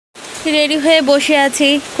Ready হয়ে বসে আছি,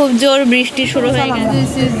 খুব জোর বৃষ্টি শুরু হয়ে গেছে।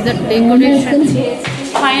 This is the decoration.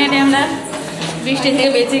 Finally আমরা বৃষ্টি থেকে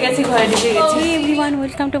বেঁচে গেছি, ঘরে ঢুকে গেছি। Everyone,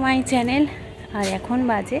 welcome to my channel. আর এখন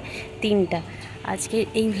বাজে 3টা। আজকে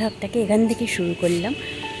এই ভ্লগটাকে এখান থেকে শুরু করলাম,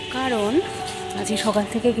 কারণ আজকে সকাল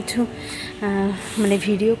থেকে কিছু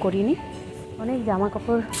ভিডিও করিনি। অনেক জামা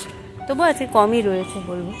কাপড় তবু আজকে কমই রয়েছে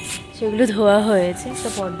বলবো, সেগুলো ধোয়া হয়েছে, তো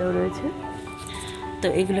পর্দাও রয়েছে। তো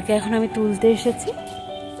এগুলোকে এখন আমি তুলতে এসেছি।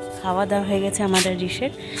 খাওয়া দাওয়া হয়ে গেছে আমাদের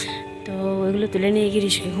ঋষের, তো ওইগুলো তুলে নিয়ে গিয়ে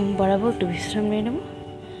ঋষকে ঘুম পাড়াবো, একটু বিশ্রাম নিয়ে নেবো।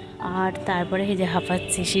 আর তারপরে এই যে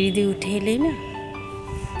হাঁপাচ্ছি, সিঁড়ি দিয়ে উঠে এলেই না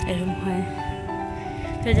এরকম হয়।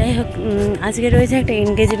 তো যাই হোক, আজকে রয়েছে একটা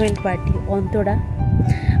এনগেজমেন্ট পার্টি। অন্তরা,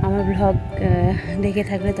 আমার ব্লগ দেখে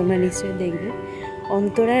থাকলে তোমরা নিশ্চয়ই দেখবে,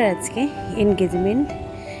 অন্তরার আজকে এনগেজমেন্ট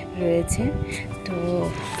রয়েছে। তো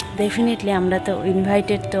ডেফিনেটলি আমরা তো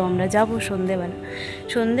ইনভাইটেড, তো আমরা যাবো সন্ধেবেলা।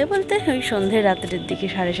 সন্ধে বলতে ওই সন্ধে রাতের দিকে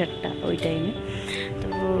 7:30 ওই টাইমে। তো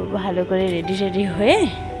ভালো করে রেডি হয়ে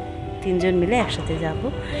 3জন মিলে একসাথে যাব।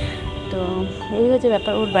 তো এই হচ্ছে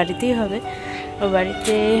ব্যাপার, ওর বাড়িতেই হবে। ওর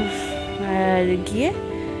বাড়িতে গিয়ে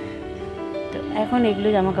তো এখন এগুলো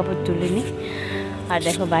জামা কাপড় তুলে নিই। আর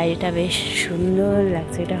দেখো বাইরেটা বেশ সুন্দর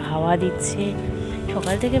লাগছে, এটা হাওয়া দিচ্ছে।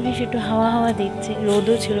 সকাল থেকে বেশ একটু হাওয়া দিচ্ছে,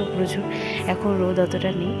 রোদও ছিল প্রচুর, এখন রোদ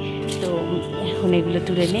অতটা নেই। তো এখন এগুলো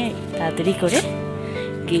তুলে নিয়ে তাড়াতাড়ি করে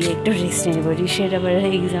গিয়ে একটু রেস্ট নেব। ঋষের আবার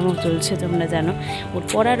এক্সামও চলছে, তোমরা জানো, ওর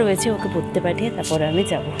পড়া রয়েছে, ওকে পড়তে পাঠিয়ে তারপরে আমি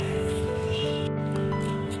যাব।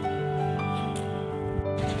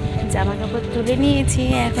 জামা কাপড় তুলে নিয়েছি,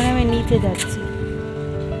 এখন আমি নিতে যাচ্ছি।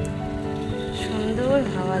 সুন্দর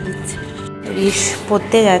হাওয়া দিচ্ছে, ঋষ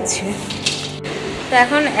পড়তে যাচ্ছে। তো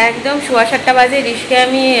এখন একদম 7:15 বাজে। ঋষকে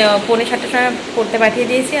আমি 7:45 সময় পড়তে পাঠিয়ে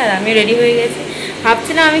দিয়েছি, আর আমি রেডি হয়ে গেছি।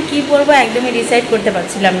 ভাবছিলাম আমি কি পরবো, একদমই ডিসাইড করতে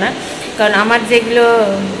পারছিলাম না, কারণ আমার যেগুলো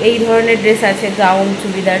এই ধরনের ড্রেস আছে, গাউন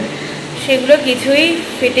চুড়িদার, সেগুলো কিছুই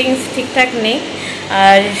ফিটিংস ঠিকঠাক নেই।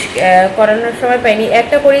 আর করানোর সময় পাইনি।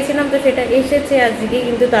 একটা করেছিলাম, তো সেটা এসেছে আজকে,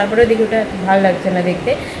 কিন্তু তারপরে দেখি ওটা ভালো লাগছে না,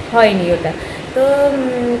 দেখতে হয়নি ওটা। তো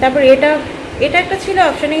তারপর এটা একটা ছিল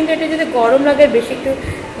অপশানে, কিন্তু এটা যদি গরম লাগে বেশি একটু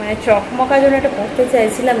চকমকার জন্য এটা পরতে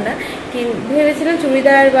চাইছিলাম না, ভেবেছিলাম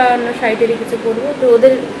চুড়িদার বা অন্য শাড়িটারই কিছু পরবো। তো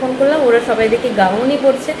ওদের ফোন করলাম, ওরা সবাই দেখি গাউনই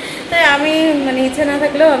পরছে, তাই আমি ইচ্ছে না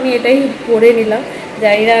থাকলেও আমি এটাই পরে নিলাম।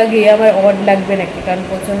 জানি না গিয়ে আমার অড লাগবে নাকি, কারণ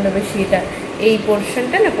প্রচণ্ড বেশি এটা এই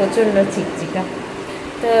পোর্শনটা না প্রচণ্ড চিকচিকা।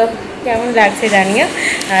 তো কেমন লাগছে জানিও।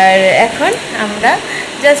 আর এখন আমরা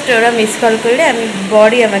জাস্ট ওরা মিস কল করলে আমি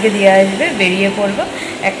বরই আমাকে দিয়ে আসবে, বেরিয়ে পড়বো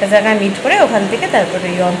একটা জায়গায় মিট করে, ওখান থেকে তারপরে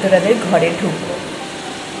এই অন্তরাদের ঘরে ঢুকবো।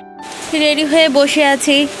 রেডি হয়ে বসে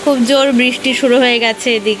আছি, খুব জোর বৃষ্টি শুরু হয়ে গেছে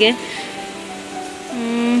এদিকে,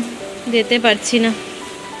 যেতে পারছি না।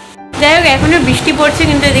 যাই হোক, এখনও বৃষ্টি পড়ছে,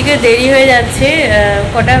 কিন্তু এদিকে দেরি হয়ে যাচ্ছে।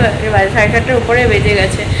 কটা 7:30টার উপরে বেজে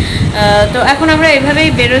গেছে। তো এখন আমরা এভাবেই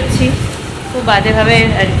বেরোচ্ছি, খুব বাজেভাবে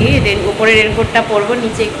আর কি। উপরে রেনকোটটা পরবো,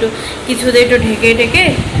 নিচে একটু কিছুতে একটু ঢেকে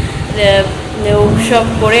সব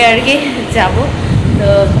করে আর কি যাব। তো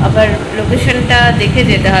আবার লোকেশনটা দেখে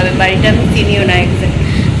যেতে হবে, বাড়িটা আমি চিনিও না একদম।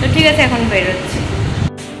 তো ঠিক আছে, এখন বেরোচ্ছি,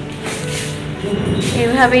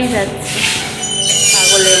 এভাবেই যাচ্ছি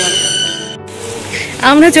পাগলের মতো।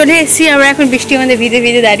 আমরা চলে এসেছি, আমরা এখন বৃষ্টির মধ্যে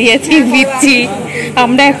ভিজে দাঁড়িয়ে আছি, ভিজছি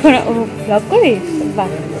আমরা এখন। ব্লগ করি,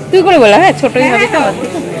 তুই করে বলা, হ্যাঁ ছোটই হবে তো,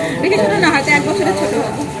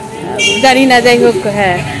 জানি না, যাই হোক।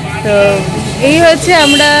 হ্যাঁ, তো এই হচ্ছে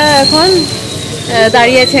আমরা এখন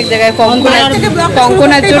দাঁড়িয়ে আছি এক জায়গায়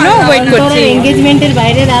কঙ্কনার জন্য ওয়েট করছি। এঙ্গেজমেন্টের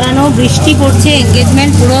বাইরে দাঁড়ানো, বৃষ্টি পড়ছে,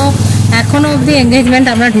 এঙ্গেজমেন্ট পুরো এখনো অবধি এঙ্গেজমেন্ট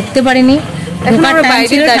আমরা ঢুকতে পারিনি। ঢোকার টাইম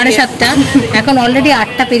ছিল 7:30, এখন অলরেডি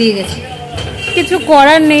 8টা পেরিয়ে গেছে। কিছু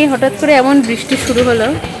করার নেই, হঠাৎ করে এমন বৃষ্টি শুরু হলো।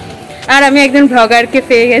 আর আমি একজন ব্লগারকে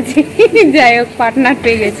পেয়ে গেছি, যাই হোক পার্টনার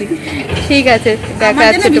পেয়ে গেছি। ঠিক আছে, দেখা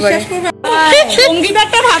যাচ্ছে।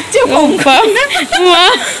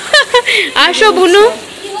 আসো বুনু,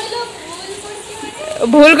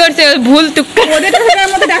 ভুল করছে, ভুল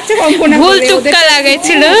তুক্কা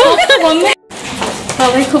লাগাইছিল।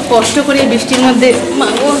 সবাই খুব কষ্ট করে বৃষ্টির মধ্যে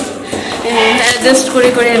অ্যাডজাস্ট করে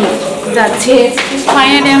যাচ্ছে।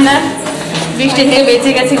 ফাইনালি আমরা বৃষ্টি থেকে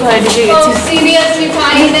বেঁচে গেছি, ঘরে ঢুকে গেছি। সিরিয়াসলি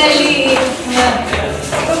ফাইনালি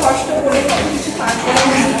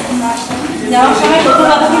যাওয়ার সময় কত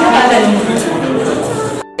কথা ছিল তাড়াতাড়ি।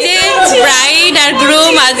 ব্রাইড আর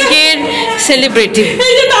গ্রুম আজকের সেলিব্রিটি।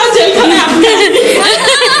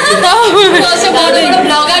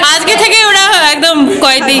 আজকে থেকে ওরা একদম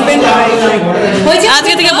কয়েদি,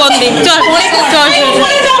 আজকে থেকে বন্দি। চল চল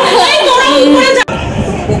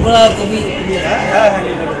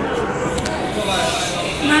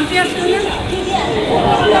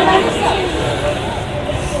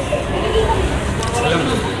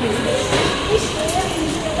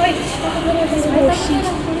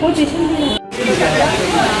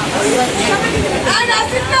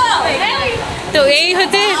তো এই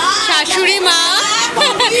হচ্ছে শাশুড়ি মা,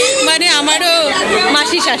 মানে আমারও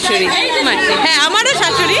মাসি শাশুড়ি, মাসি, হ্যাঁ আমারও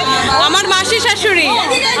শাশুড়ি, আমার মাসি শাশুড়ি,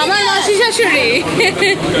 আমার মাসি শাশুড়ি।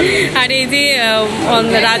 আর এই যে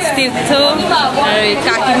রাজতীর্থ, আর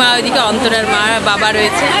কাকিমা ওইদিকে অন্তরার মা বাবা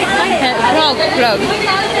রয়েছে। ফ্রগ ফ্রগ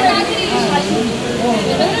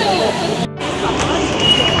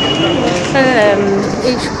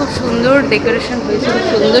এই খুব সুন্দর ডেকোরেশন হয়েছে, খুব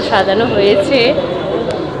সুন্দর সাজানো হয়েছে।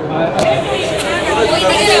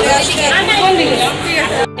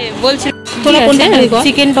 বলছি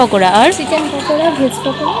চিকেন পকোড়া আর চিকেন পকোড়া, ভেজ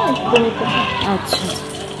পকোড়া। আচ্ছা,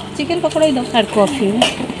 চিকেন পকোড়াই দাও আর coffee,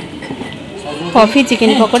 coffee,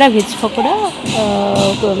 chicken pakora, veg pakora,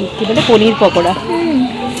 কি বলে পনির পকোড়া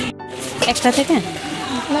একটা থেকে।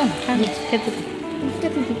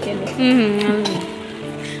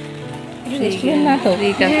 না তো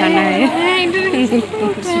খানা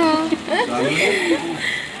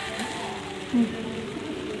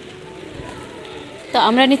তো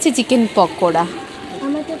আমরা নিচ্ছি চিকেন পকোড়া।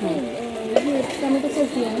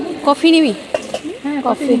 কফি নিবি? হ্যাঁ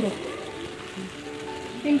কফি।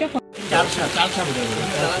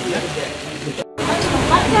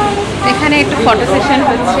 এখানে একটু ফটো সেশন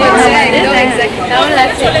হচ্ছে, কেমন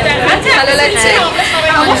লাগছে? ভালো লাগছে।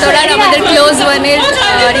 অন্তরার আমাদের ক্লোজ ওয়ানের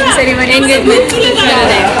রিং সেরিমনি, এনগেজমেন্ট।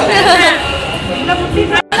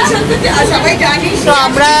 তো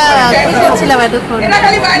আমরা কি করছিলাম এতক্ষণ?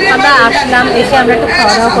 আমরা আসলাম, এসে আমরা একটু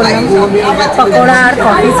খাওয়া দাওয়া করলাম, পকোড়া আর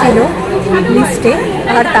কফি ছিল লিস্টে,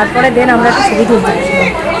 আর তারপরে দেন আমরা একটু ছবি তুলতে গেছিলাম।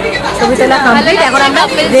 ছবি তোলা কমপ্লিট, এখন আমরা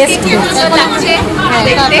রেস্ট করছি।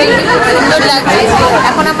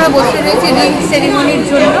 এখন আমরা বসে রয়েছি রিং সেরিমনির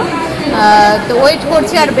জন্য, তো ওয়েট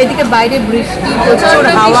করছি। আর এদিকে বাইরে বৃষ্টি, প্রচুর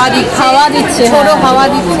হাওয়া দিচ্ছে, ছোটো হাওয়া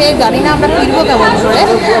দিচ্ছে। জানি না আমরা ফিরবো কেমন করে।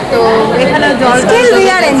 তো এখানে জল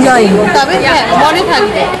এনজয়, তবে হ্যাঁ মনে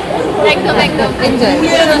থাকবে, একদম একদম এনজয়,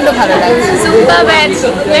 প্রচন্ড ভালো লাগছে। Super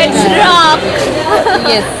let's rock.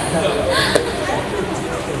 ইয়েস।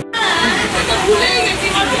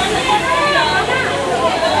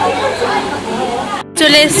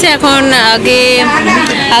 চলে এসছে এখন,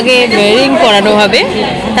 আগে রিং পরানো হবে,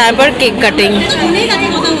 তারপর কেক কাটিং,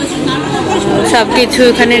 সব কিছু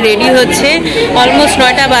এখানে রেডি হচ্ছে। অলমোস্ট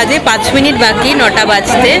 9টা বাজে, 5 মিনিট বাকি 9টা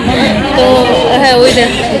বাজতে। তো হ্যাঁ ওই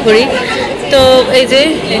করি। তো এই যে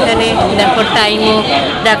এখানে দেখো টাইমও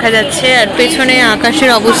দেখা যাচ্ছে, আর পেছনে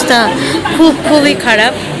আকাশের অবস্থা খুবই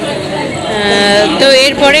খারাপ। তো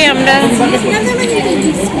এরপরে আমরা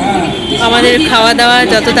আমাদের খাওয়া দাওয়া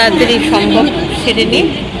যত তাড়াতাড়ি সম্ভব সেরে নিই,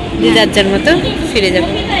 যে যার যার মতো ফিরে যাবো।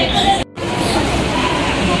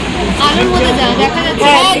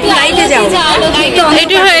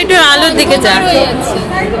 একটু আলোর দিকে যা।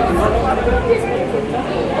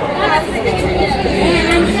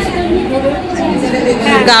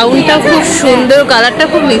 গাউনটা খুব সুন্দর, কালারটা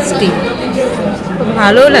খুব মিষ্টি, খুব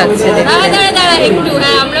ভালো লাগছে দেখতে।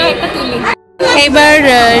 এবার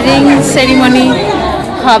রিং সেরিমনি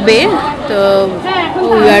হবে, তো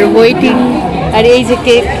উই আর ওয়েটিং। আর এই যে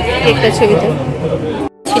কেকটা ছবিতে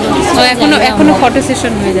ছিল, এখনো ফটো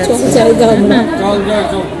সেশন হয়ে যাচ্ছে।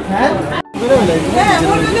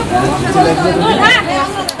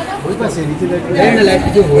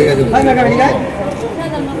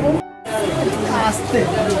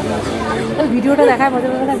 ভিডিওটা দেখায় মজা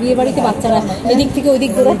মজা, বিয়ে বাড়িতে বাচ্চারা এদিক থেকে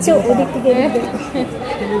ওইদিক দৌড়াচ্ছে, ওদিক থেকে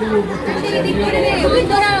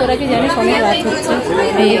তোরা কি জানিস অনেক রাত হচ্ছে।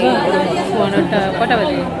 কটা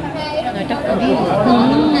বাজে? 9:20।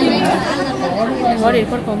 ঘর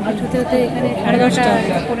এরপর কমপ্লিট হতে হতে এখানে 10:30,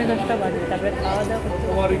 10:15 বাজে। তারপরে খাওয়া দাওয়া করতে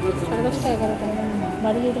 10:30, 11টা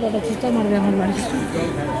বাড়ি যেতে পারবে, চিন্তা মারবে এখন বাড়ি।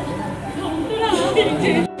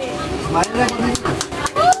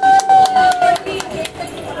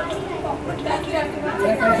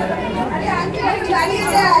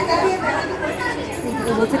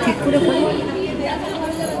 বলছে ঠিক করে করবো।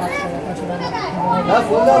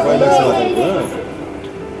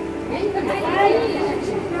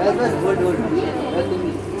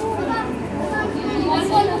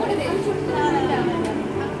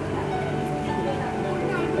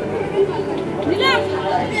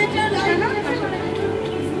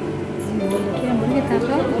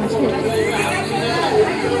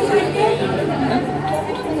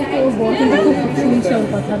 বড় কিন্তু খুব শুনছে ওর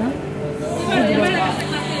কথা না।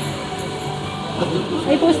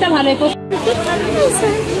 এই পোস্টটা ভালো, এই পোস্ট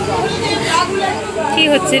কি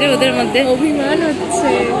হচ্ছে রে ওদের মধ্যে? অভিমান হচ্ছে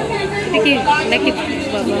নাকি?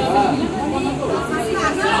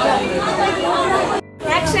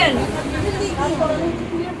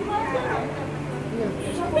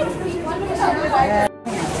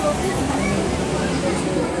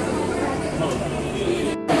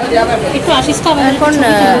 একটু আশিস খাবার। এখন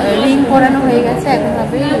রিং পরানো হয়ে গেছে, এখন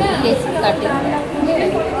হবে কেক কাটিং।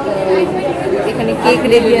 এখানে কেক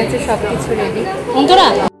রেডি আছে, সব কিছু রেডি। অন্তরা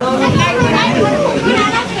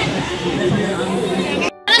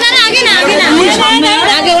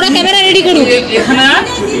আগে ওরা ক্যামেরা রেডি করুক।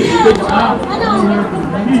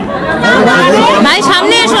 ভাই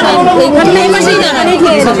সামনে এসো না, এখানে এই পাশেই দাঁড়ানো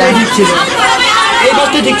এই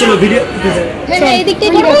পাশে ঠিক ছিল ভিডিও। এই দিকটা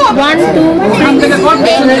কি 1 2 3 থেকে কোন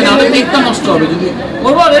নালে দেখতে নষ্ট হবে যদি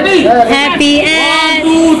করব। রেডি হ্যাপি এন্ড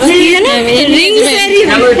রিং সেরি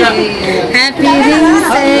হ্যাপি রিং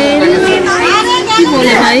সেরি কি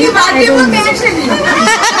বলে ভাই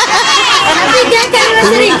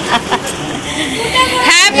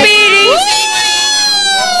হ্যাপি রিং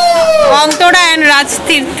অন্তরা এন্ড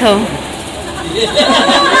রাজতীর্থ।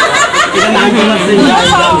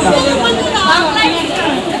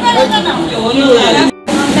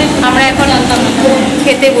 আমরা এখন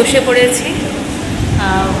খেতে বসে পড়েছি,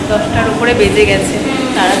 10টার উপরে বেজে গেছে,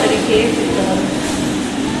 তাড়াতাড়ি খেয়ে ফিরতে হবে।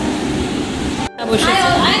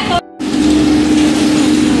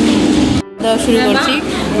 খাওয়া শুরু করছি।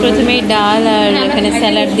 প্রথমেই ডাল আর এখানে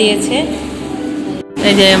স্যালাড দিয়েছে।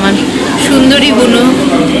 এই যে আমার সুন্দরী বুনু,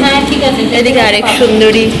 ঠিক আছে, এদিকে আরেক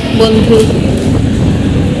সুন্দরী বন্ধু।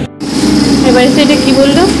 এবার সেটা কি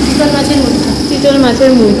বললো? চিতল মাছের মুখা। চিতল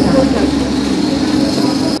মাছের মুখা।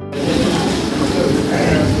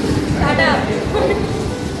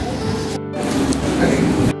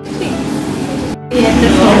 একটা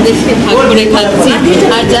সন্দেশকে ভাগ করে খাচ্ছি,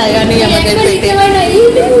 আর জায়গা নেই আমাদের পেটে।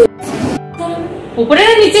 উপরে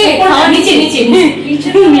না নিচে? খাওয়া নিচে নিচে।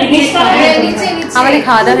 আমাদের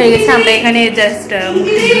খাওয়া দাওয়া হয়ে গেছে, আমরা এখানে জাস্ট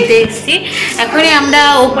দিতে এসেছি। এখনই আমরা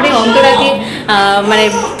ওপরে অন্তরাকে মানে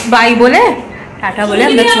বাই বলে টাটা বলে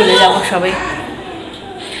আমরা চলে যাব সবাই।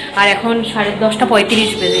 আর এখন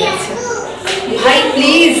 10:35 বেজে গেছে। ভাই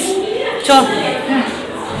প্লিজ চল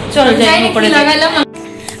চল যাই উপরে।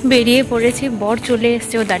 বেরিয়ে পড়েছি, বর চলে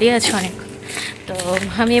এসছে, ও দাঁড়িয়ে আছে অনেক। তো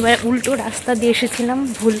আমি এবার উল্টো রাস্তা দিয়ে এসেছিলাম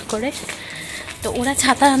ভুল করে, তো ওরা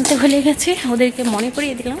ছাতা আনতে ভুলে গেছে, ওদেরকে মনে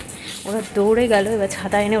করিয়ে দিলাম, ওরা দৌড়ে গেল। এবার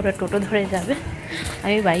ছাতা এনে ওরা টোটো ধরে যাবে,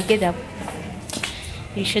 আমি বাইকে যাব।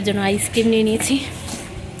 রিসের জন্য আইসক্রিম নিয়ে নিয়েছি।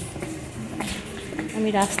 আমি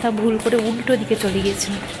রাস্তা ভুল করে উল্টো দিকে চলে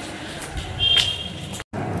গিয়েছিলাম।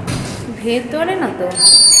 ভেতরে না তো,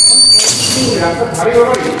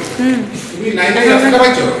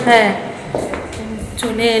 হ্যাঁ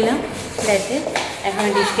চলে এলাম ফ্ল্যাটে। এখন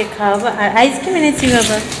ডিশকে খাওয়াবো আর আইসক্রিম এনেছি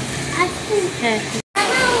বাবা। হ্যাঁ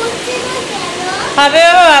হবে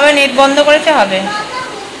বাবা, আবার নেট বন্ধ করেছে হবে।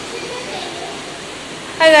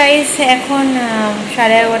 হাই গাইস, এখন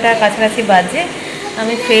 11:30 কাছাকাছি বাজে।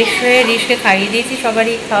 আমি ফ্রেশ হয়ে রিশকে খাইয়ে দিয়েছি,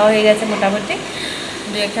 সবারই খাওয়া হয়ে গেছে মোটামুটি।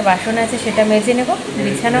 দু একটা বাসন আছে সেটা মেজে নেব,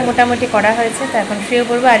 বিছানাও মোটামুটি করা হয়েছে। তো এখন শুয়ে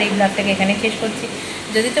পড়বো, আর এই ব্লগটাকে এখানে শেষ করছি।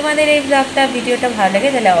 যদি তোমাদের এই ভিডিওটা ভালো লাগে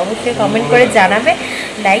তাহলে অবশ্যই কমেন্ট করে জানাবে,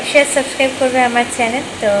 লাইক শেয়ার সাবস্ক্রাইব করবে আমার চ্যানেল।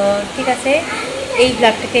 তো ঠিক আছে, এই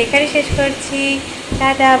ব্লগটাকে এখানে শেষ করছি।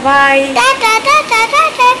 Tata bye.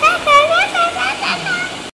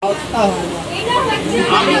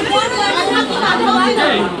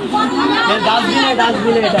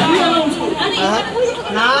 ডাস্টবিনে